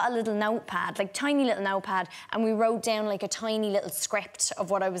 So we got a little notepad, like tiny little notepad, and we wrote down like a tiny little script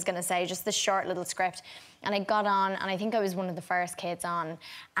of what I was gonna say, just this short little script. And I got on, and I think I was one of the first kids on,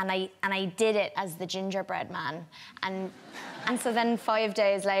 and I did it as the gingerbread man. And so then 5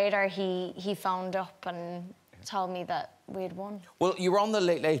 days later, he phoned up and told me that we had won. Well, you were on the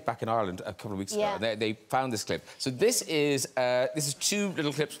Late Late back in Ireland a couple of weeks ago, and they found this clip. So this is two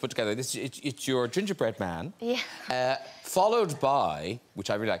little clips put together. It's your gingerbread man, followed by,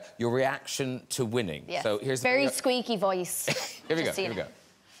 which I really like, your reaction to winning. Yeah. So here's very squeaky voice. Here we go.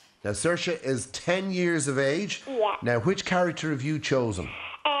 Now, Saoirse is 10 years of age. Yeah. Now, which character have you chosen?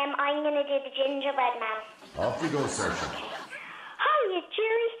 I'm going to do the gingerbread man. Off we go, Saoirse. Hiya,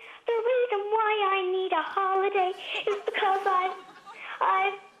 Jerry. The reason why I need a holiday is because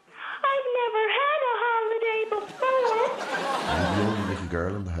I've never had a holiday before. You're the only little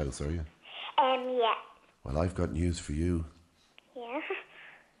girl in the house, are you? Yeah. Well, I've got news for you. Yeah?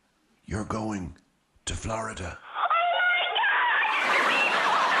 You're going to Florida.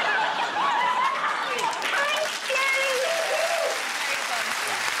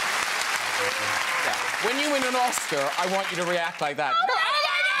 When you win an Oscar, I want you to react like that.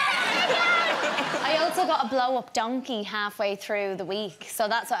 I also got a blow-up donkey halfway through the week, so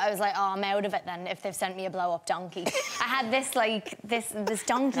that's what I was like, oh, I'm out of it then if they've sent me a blow-up donkey. I had this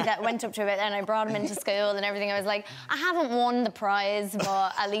donkey that went up to it, and I brought him into school and everything. I was like, I haven't won the prize,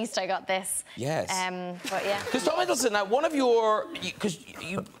 but at least I got this. Yes. But yeah. Because Tom Hiddleston, now one of your, because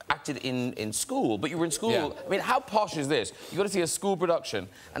you acted in school, but you were in school. Yeah. I mean, how posh is this? You got to see a school production,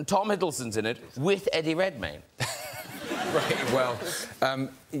 and Tom Hiddleston's in it with Eddie Redmayne. Right, well,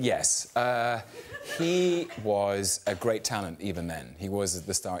 yes. He was a great talent even then. He was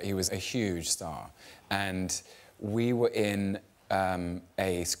the star. He was a huge star. And we were in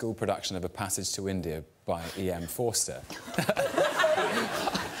a school production of A Passage to India by E.M. Forster.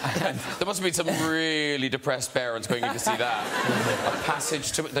 There must have been some really depressed parents going in to see that.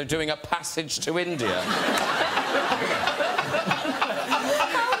 They're doing A Passage to India.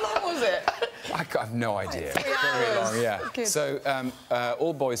 How long was it? I've no idea. Very long, yeah. Good. So,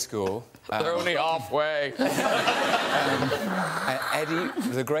 all boys school. They're only halfway. Eddie,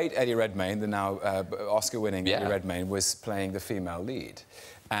 the great Eddie Redmayne, the now Oscar-winning Eddie Redmayne, was playing the female lead.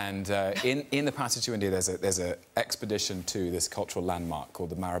 And in the Passage to India, there's an expedition to this cultural landmark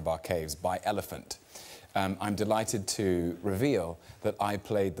called the Marabar Caves by elephant. I'm delighted to reveal that I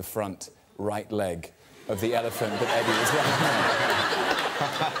played the front right leg of the elephant that Eddie was riding.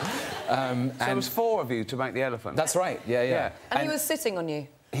 So it was 4 of you to make the elephant? That's right, yeah. And he was sitting on you?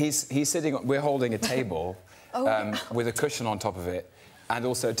 He's sitting... We're holding a table with a cushion on top of it and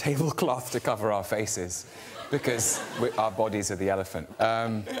also a tablecloth to cover our faces because our bodies are the elephant.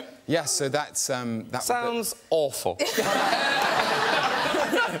 Yeah, so that's... that sounds awful.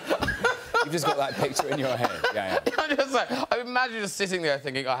 You've just got that picture in your head. Yeah. I'm just like, I imagine just sitting there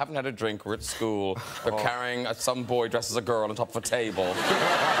thinking, I haven't had a drink, we're at school, we're carrying some boy dressed as a girl on top of a table.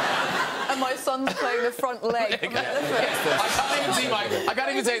 And my son's playing the front leg. I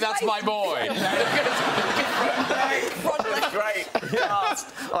can't even say that's my boy. Front leg. Great. Cast.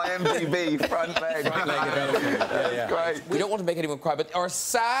 IMDb, front leg. Front leg of elephant. Yeah. Great. We don't want to make anyone cry, but there are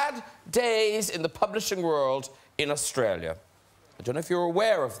sad days in the publishing world in Australia. I don't know if you're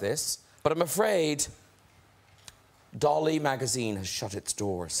aware of this, but I'm afraid Dolly magazine has shut its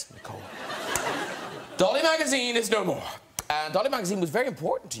doors, Nicole. Dolly magazine is no more. And Dolly magazine was very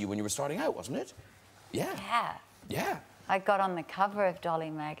important to you when you were starting out, wasn't it? Yeah. Yeah. I got on the cover of Dolly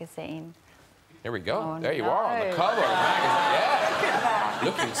magazine. Here we go. Oh, there you are on the cover of the magazine. Yeah.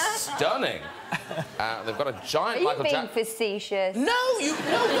 Looking stunning. They've got a giant Michael Jackson. Are you being facetious? No,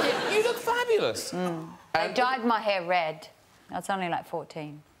 you look fabulous. I dyed my hair red. I was only like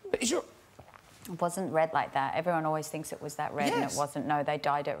 14. Is your... It wasn't red like that. Everyone always thinks it was that red, and it wasn't. No, they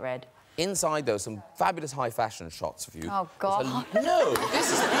dyed it red. Inside, though, some fabulous high fashion shots of you. Oh, God. No,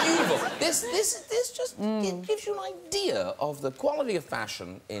 this is beautiful. This just it gives you an idea of the quality of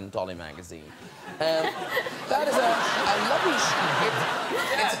fashion in Dolly magazine. That is a lovely...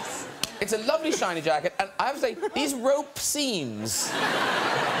 It's a lovely shiny jacket, and I have to say, these rope seams,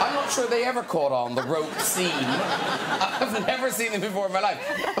 I'm not sure they ever caught on, the rope seam. I've never seen them before in my life.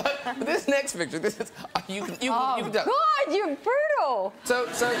 But this next picture, this is... You can tell. God, you're brutal. So,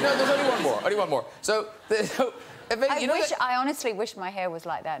 no, there's only one more. So, I honestly wish my hair was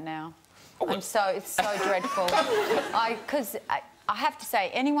like that now. It's so dreadful. Because I have to say,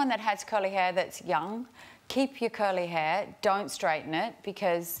 anyone that has curly hair that's young, keep your curly hair, don't straighten it,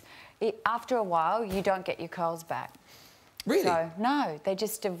 because after a while, you don't get your curls back. Really? So, no,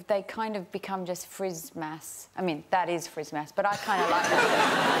 they kind of become just frizz mass. I mean, that is frizz mass, but I kind of like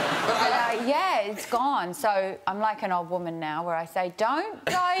that. But, yeah, it's gone. So I'm like an old woman now where I say, don't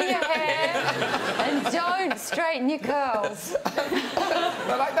dye your hair and don't straighten your curls.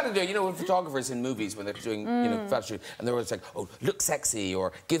 I like that idea. You know, when photographers in movies, when they're doing, you know, fashion, and they're always like, oh, look sexy,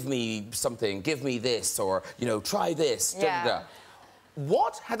 or give me something, give me this, or, you know, try this. Yeah. Da, da, da.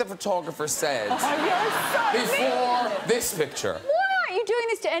 What had the photographer said Oh, you're so before mean. this picture? Why aren't you doing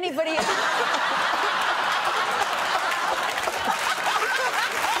this to anybody else?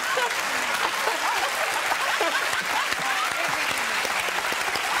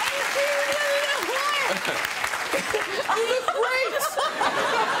 You look great!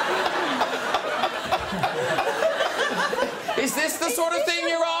 Is this the sort of thing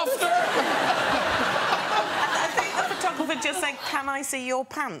you're after? Just say, can I see your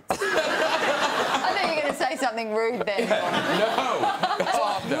pants? I thought you were going to say something rude then.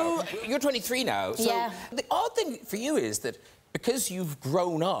 No. You're 23 now, so the odd thing for you is that because you've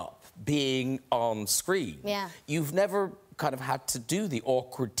grown up being on screen, you've never kind of had to do the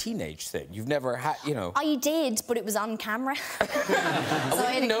awkward teenage thing. You've never had, you know... I did, but it was on camera. So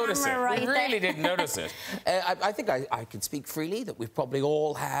we didn't notice it. We really didn't notice it. I think I can speak freely that we've probably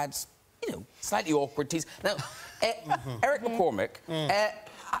all had, you know, slightly awkward teas. Now, Eric McCormick,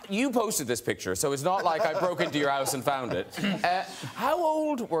 you posted this picture, so it's not like I broke into your house and found it. How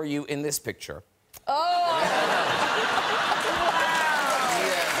old were you in this picture? Oh!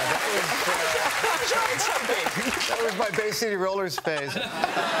 That was my Bay City Rollers phase.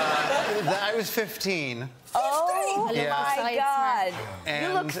 I was 15. Oh, my God. And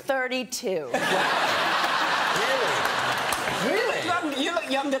you look 32. Really? You look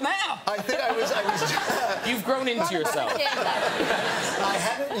younger now. I think I was You've grown into yourself. I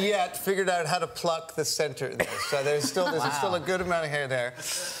haven't yet figured out how to pluck the center there. So there's still a good amount of hair there.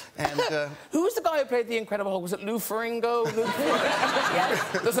 And who was the guy who played the Incredible Hulk? Was it Lou Ferrigno? Yes.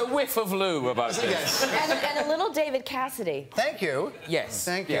 There's a whiff of Lou about this. Yes. And a little David Cassidy. Thank you. Yes.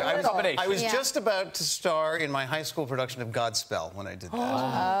 Thank you. Yeah, I was just about to star in my high school production of Godspell when I did that.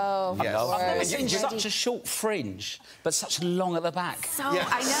 Oh, yes. I've never seen such a short fringe, but such long at the back. So,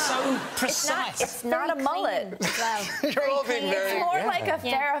 I know. So precise. It's not a mullet as well. You're all being very... It's more like a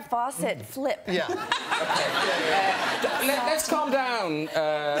Farrah Fawcett flip. Yeah. Let's calm down.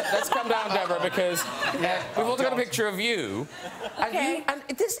 Let's calm down, Deborah, because we've also got a picture of you. Okay. And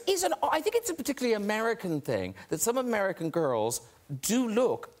this is I think it's a particularly American thing that some American girls do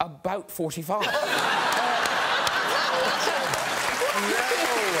look about 45. You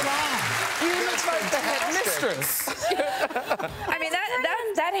look like the headmistress. I mean,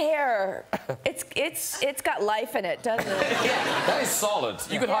 that hair, it's got life in it, doesn't it? Yeah, that is solid.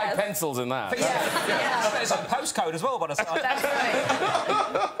 You could hide pencils in that. Yeah. There's a postcode as well, by the side. That's right.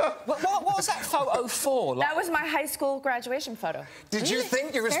 What was that photo for? That was my high school graduation photo. Did you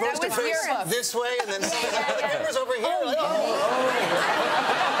think you were supposed to face this way and then cameras over here? Oh, like,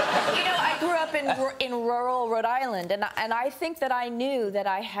 You know, I grew up in rural Rhode Island, and I think that I knew that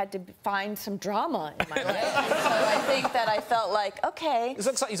I had to find some drama in my life. So I think that I felt like, okay, It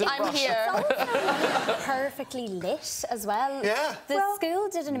looks like he's I'm here. Perfectly lit as well. Yeah. The school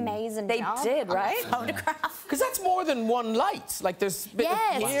did an amazing job. They did, right? Photograph. Because that's more than one light. Like, there's a bit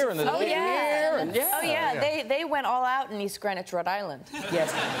here and a bit here. And Oh, yeah. They went all out in East Greenwich, Rhode Island.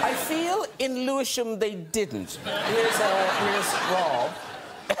 Yes. I feel in Lewisham they didn't. Here's Rob.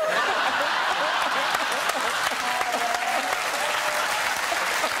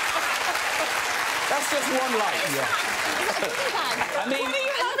 That's just one light. I mean... What do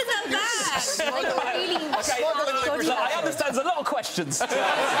you have in that bag? I understand there's a lot of questions.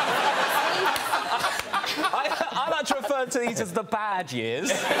 I like to refer to these as the bad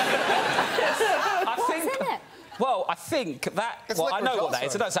years. What's in it? Well, I think that... I know what that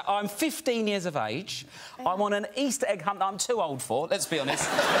is. So I'm 15 years of age. I'm on an Easter egg hunt that I'm too old for, let's be honest.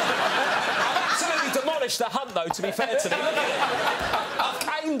 I've absolutely demolished the hunt, though, to be fair to me. Look at it. I've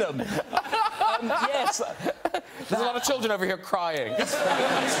caned them. Yes. There's a lot of children over here crying. It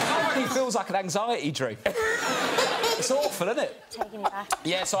currently feels like an anxiety dream. It's awful, isn't it? Taking it back.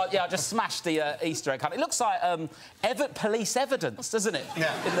 Yeah, so I just smashed the Easter egg hunt. It looks like police evidence, doesn't it?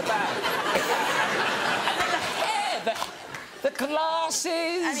 Yeah. In the bag. And then the hair, the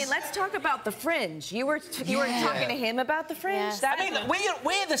glasses. I mean, let's talk about the fringe. You were talking to him about the fringe. I mean,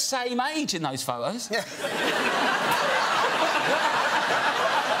 we're the same age in those photos. Yeah.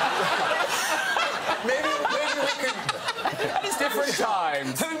 maybe we could... It's different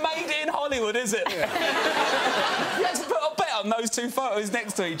times. Who made it in Hollywood, is it? You had to put a bet on those two photos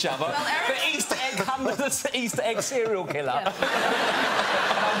next to each other. Well, the Easter egg hunter, the Easter egg serial killer. Yeah.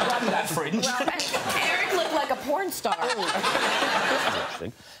 I run that fringe. Well, Eric looked like a porn star.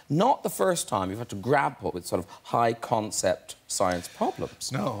 Not the first time you've had to grapple with sort of high-concept science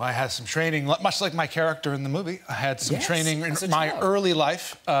problems. No, I had some training, much like my character in the movie. I had some training in my early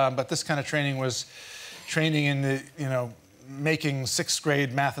life, but this kind of training was training in the, making sixth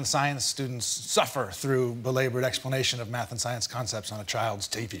grade math and science students suffer through belabored explanation of math and science concepts on a child's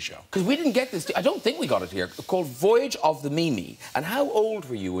TV show. Because we didn't get this, I don't think we got it here, called Voyage of the Mimi. And how old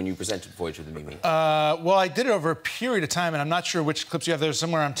were you when you presented Voyage of the Mimi? Well, I did it over a period of time, and I'm not sure which clips you have. There's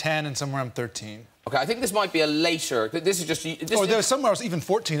somewhere I'm 10 and somewhere I'm 13. OK, I think this might be a later... This is just... There was somewhere I was even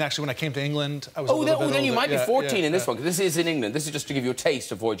 14, actually, when I came to England. I was then you might be 14 in this one, because this is in England. This is just to give you a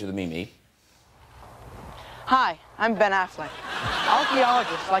taste of Voyage of the Mimi. Hi, I'm Ben Affleck.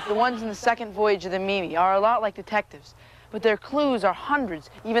 Archaeologists, like the ones in the second voyage of the Mimi, are a lot like detectives, but their clues are hundreds,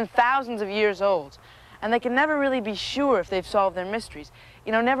 even thousands of years old, and they can never really be sure if they've solved their mysteries.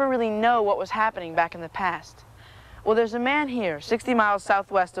 Never really know what was happening back in the past. Well, there's a man here, 60 miles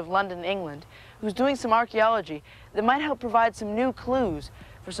southwest of London, England, who's doing some archaeology that might help provide some new clues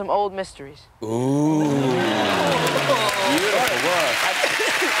for some old mysteries. Ooh. Beautiful work.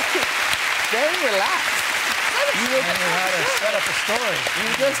 Very relaxed. You knew how to set up a story.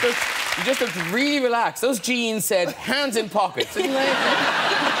 You just looked really relaxed. Those jeans said, hands in pockets. You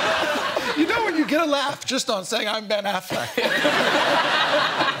know when you get a laugh just on saying, I'm Ben Affleck.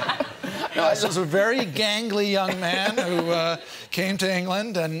 This was a very gangly young man who came to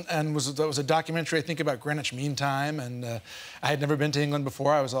England and that was a documentary, I think, about Greenwich Mean Time. And I had never been to England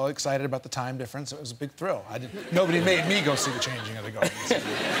before. I was all excited about the time difference. It was a big thrill. Nobody made me go see the changing of the gardens.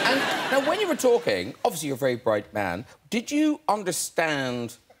 And now, when you were talking, obviously you're a very bright man, did you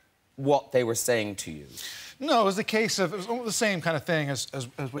understand what they were saying to you? No, it was the case of, it was the same kind of thing as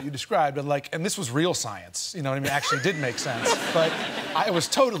what you described, but like, and this was real science, you know what I mean? It actually did make sense. But it was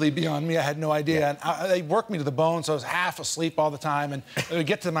totally beyond me. I had no idea. And they worked me to the bone, so I was half asleep all the time. And I would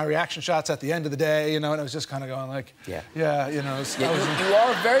get to my reaction shots at the end of the day, you know, and I was just kind of going like, you know. You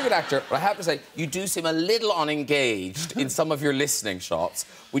are a very good actor, but I have to say, you do seem a little unengaged in some of your listening shots.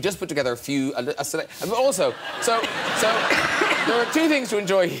 We just put together a few, and also, so there are two things to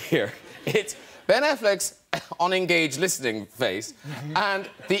enjoy here. It's Ben Affleck's unengaged listening face and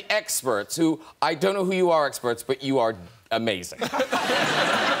the experts who, I don't know who you are, experts, but you are amazing.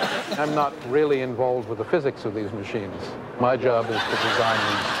 I'm not really involved with the physics of these machines. My job is to design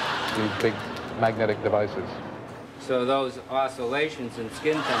these big magnetic devices. So those oscillations in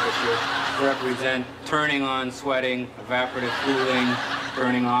skin temperature represent turning on sweating, evaporative cooling,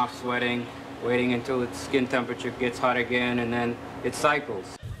 turning off sweating, waiting until its skin temperature gets hot again, and then it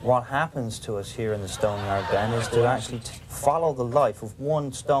cycles. What happens to us here in the Stoneyard then is to actually follow the life of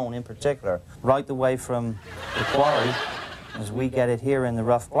one stone in particular, right the way from the quarry, as we get it here in the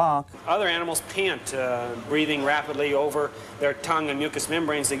rough block. Other animals pant, breathing rapidly over their tongue and mucous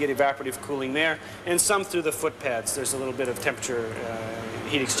membranes. They get evaporative cooling there, and some through the foot pads. There's a little bit of temperature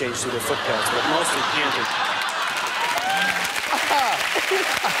heat exchange through the foot pads, but mostly panting.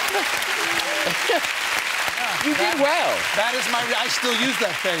 You did well. That is my... I still use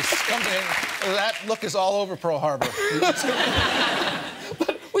that face. Come in. That look is all over Pearl Harbor.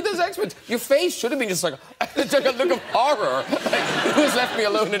 But with those experts, your face should have been just like a look of horror. Like, who's left me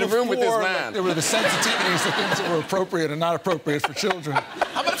alone in a room with this man? There were the sensitivities to things that were appropriate and not appropriate for children.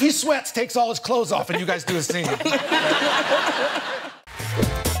 How about if he sweats, takes all his clothes off, and you guys do a scene?